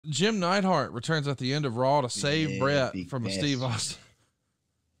Jim Neidhart returns at the end of Raw to save Brett from a Steve Austin.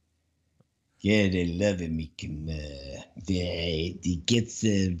 Yeah, they love him. He can, he gets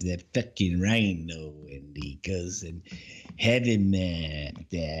the fucking rhino and he goes and have him,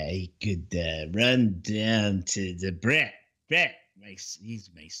 he could run down to the Brett, he's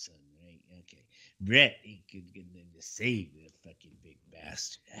my son, right? Okay. Brett, he could get him to save the fucking big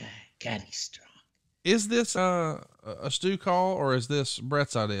bastard. God, he's strong. Is this a Stu call or is this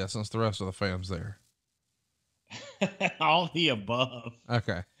Brett's idea since the rest of the fam's there? All the above.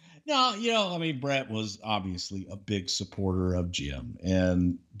 Okay. No, I mean, Brett was obviously a big supporter of Jim,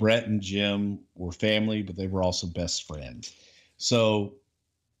 and Brett and Jim were family, but they were also best friends. So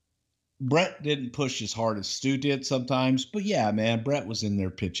Brett didn't push as hard as Stu did sometimes, but yeah, man, Brett was in there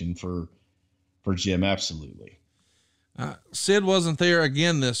pitching for Jim. Absolutely. Sid wasn't there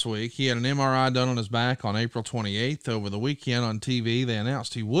again this week. He had an MRI done on his back on April 28th. Over the weekend on TV, they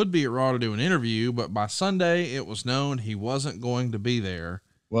announced he would be at Raw to do an interview, but by Sunday it was known he wasn't going to be there.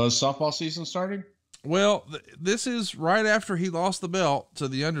 Was softball season started? Well, this is right after he lost the belt to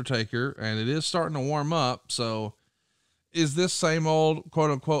The Undertaker, and it is starting to warm up. So is this same old quote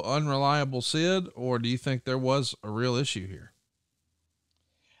unquote unreliable Sid, or do you think there was a real issue here?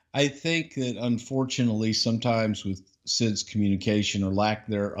 I think that unfortunately, sometimes with Sid's communication or lack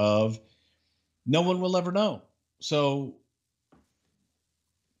thereof, no one will ever know. So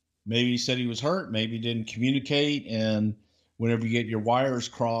maybe he said he was hurt, maybe he didn't communicate, and whenever you get your wires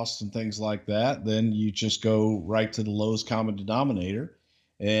crossed and things like that, then you just go right to the lowest common denominator.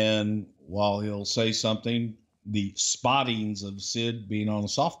 And while he'll say something, the spottings of Sid being on a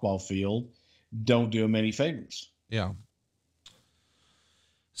softball field don't do him any favors. Yeah.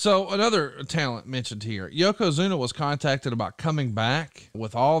 So another talent mentioned here, Yokozuna was contacted about coming back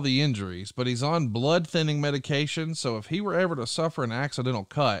with all the injuries, but he's on blood thinning medication. So if he were ever to suffer an accidental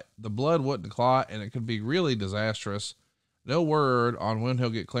cut, the blood wouldn't clot and it could be really disastrous. No word on when he'll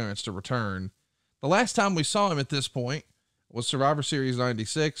get clearance to return. The last time we saw him at this point was Survivor Series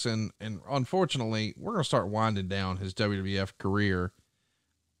 96. And unfortunately, we're going to start winding down his WWF career.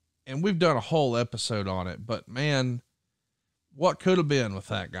 And we've done a whole episode on it, but man, what could have been with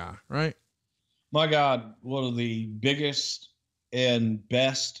that guy, right? My God, one of the biggest and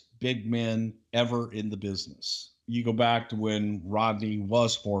best big men ever in the business. You go back to when Rodney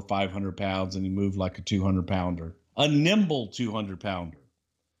was 400 or 500 pounds and he moved like a 200 pounder. A nimble 200 pounder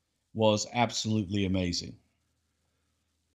was absolutely amazing.